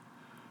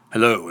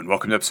Hello, and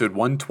welcome to episode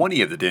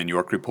 120 of the Dan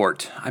York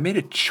Report. I made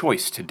a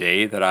choice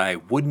today that I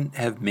wouldn't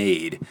have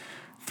made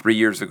 3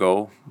 years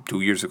ago,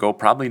 2 years ago,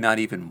 probably not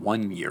even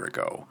 1 year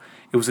ago.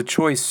 It was a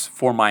choice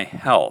for my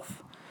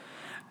health.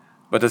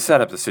 But to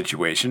set up the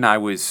situation,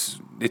 I'm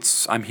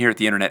here at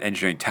the Internet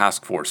Engineering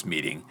Task Force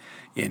meeting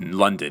in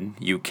London,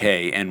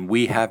 UK, and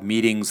we have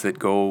meetings that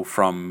go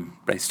from,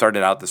 I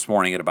started out this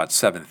morning at about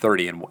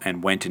 7:30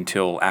 and went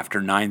until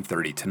after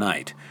 9:30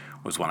 tonight,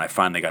 was when I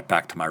finally got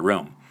back to my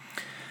room.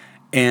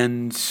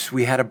 And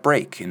we had a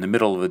break in the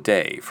middle of the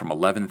day from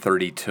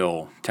 11:30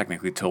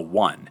 till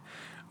 1,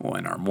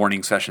 when our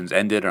morning sessions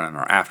ended and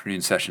our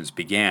afternoon sessions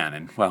began.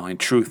 And, well, in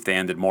truth, they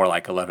ended more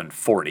like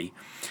 11:40.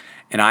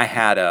 And I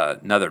had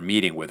another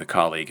meeting with a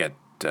colleague at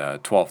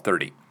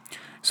 12:30.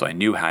 So I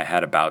knew I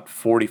had about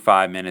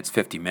 45 minutes,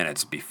 50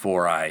 minutes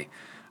before I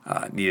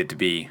needed to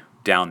be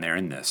down there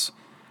in this.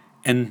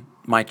 And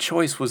my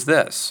choice was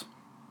this.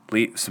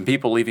 Some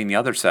people leaving the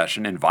other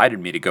session invited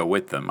me to go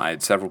with them. I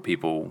had several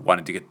people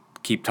wanted to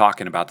keep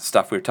talking about the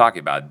stuff we were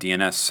talking about,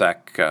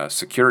 DNSSEC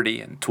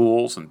security and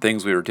tools and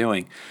things we were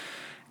doing.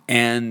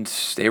 And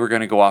they were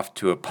going to go off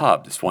to a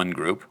pub, this one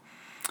group,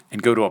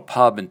 and go to a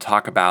pub and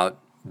talk about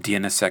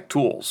DNSSEC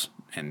tools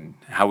and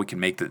how we can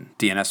make the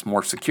DNS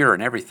more secure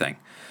and everything.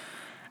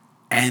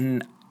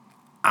 And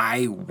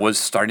I was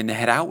starting to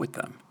head out with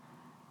them.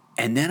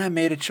 And then I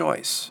made a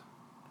choice.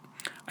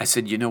 I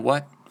said, you know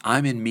what?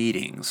 I'm in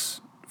meetings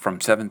from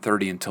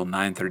 7:30 until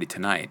 9:30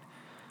 tonight.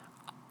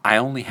 I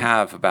only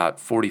have about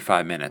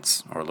 45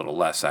 minutes, or a little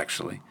less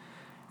actually,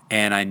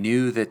 and I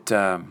knew that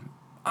that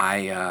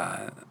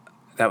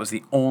was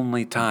the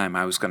only time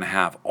I was going to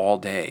have all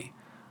day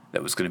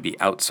that was going to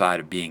be outside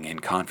of being in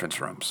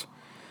conference rooms.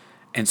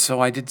 And so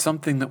I did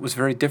something that was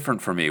very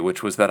different for me,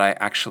 which was that I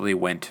actually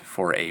went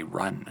for a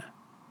run.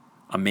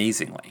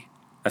 Amazingly.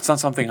 That's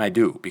not something I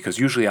do, because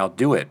usually I'll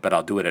do it, but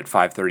I'll do it at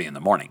 5:30 in the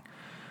morning.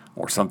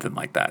 Or something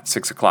like that,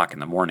 6 o'clock in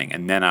the morning,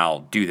 and then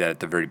I'll do that at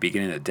the very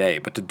beginning of the day.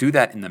 But to do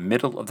that in the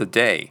middle of the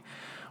day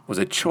was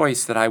a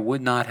choice that I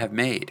would not have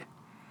made.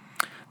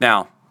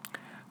 Now,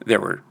 there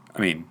were,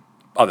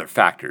 other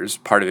factors.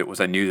 Part of it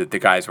was I knew that the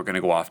guys were going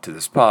to go off to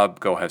this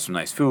pub, go have some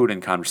nice food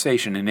and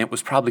conversation, and it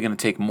was probably going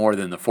to take more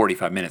than the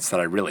 45 minutes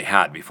that I really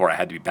had before I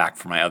had to be back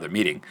for my other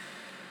meeting.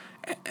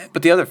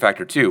 But the other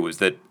factor, too, was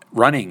that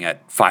running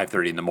at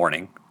 5:30 in the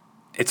morning,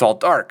 it's all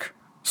dark,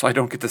 so I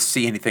don't get to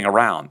see anything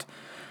around.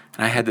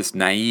 And I had this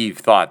naive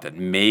thought that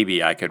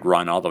maybe I could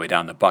run all the way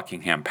down to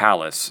Buckingham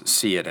Palace,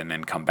 see it, and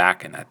then come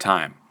back in that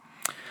time.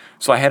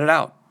 So I headed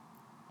out,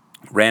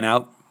 ran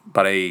out,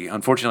 but I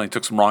unfortunately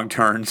took some wrong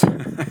turns,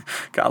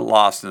 got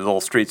lost in the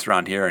little streets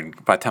around here, and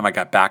by the time I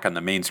got back on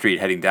the main street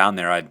heading down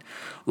there, I'd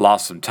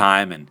lost some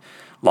time and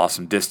lost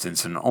some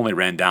distance and only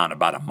ran down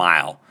about a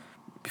mile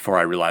before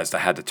I realized I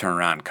had to turn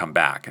around and come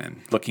back.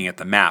 And looking at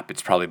the map,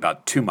 it's probably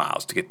about 2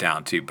 miles to get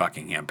down to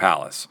Buckingham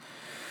Palace.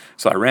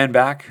 So I ran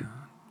back,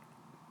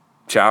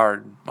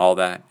 showered, all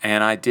that,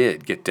 and I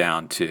did get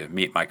down to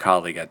meet my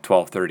colleague at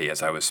 12:30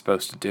 as I was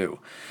supposed to do.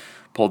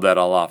 Pulled that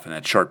all off in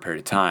that short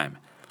period of time.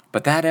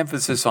 But that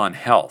emphasis on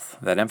health,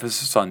 that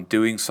emphasis on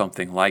doing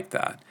something like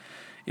that,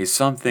 is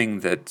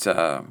something that,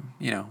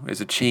 is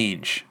a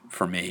change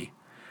for me,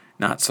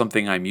 not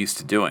something I'm used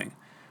to doing.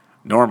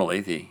 Normally,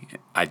 the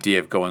idea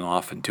of going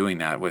off and doing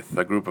that with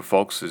a group of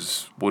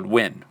folks would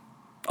win,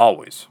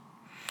 always.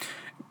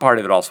 Part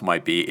of it also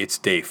might be it's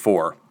day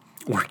 4.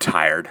 We're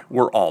tired.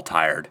 We're all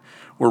tired.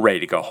 We're ready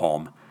to go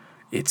home.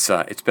 It's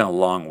been a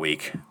long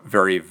week.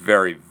 Very,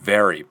 very,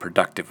 very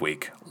productive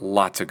week.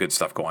 Lots of good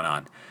stuff going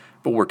on.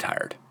 But we're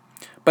tired.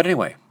 But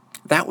anyway,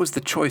 that was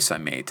the choice I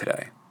made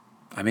today.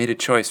 I made a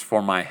choice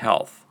for my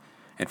health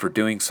and for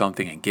doing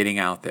something and getting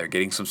out there,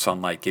 getting some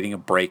sunlight, getting a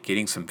break,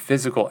 getting some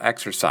physical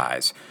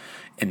exercise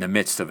in the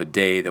midst of a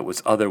day that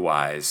was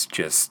otherwise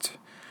just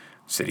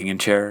sitting in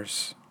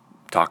chairs,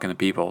 talking to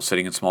people,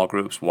 sitting in small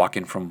groups,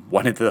 walking from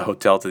one end of the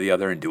hotel to the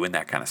other and doing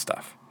that kind of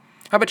stuff.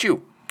 How about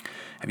you?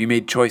 Have you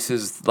made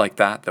choices like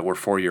that were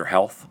for your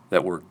health,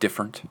 that were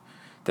different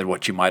than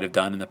what you might have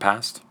done in the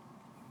past?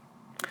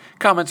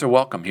 Comments are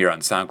welcome here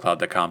on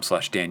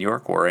SoundCloud.com/Dan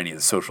York or any of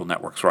the social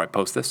networks where I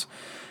post this.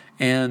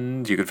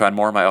 And you can find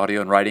more of my audio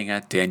and writing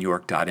at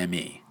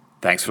danyork.me.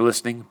 Thanks for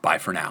listening. Bye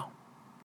for now.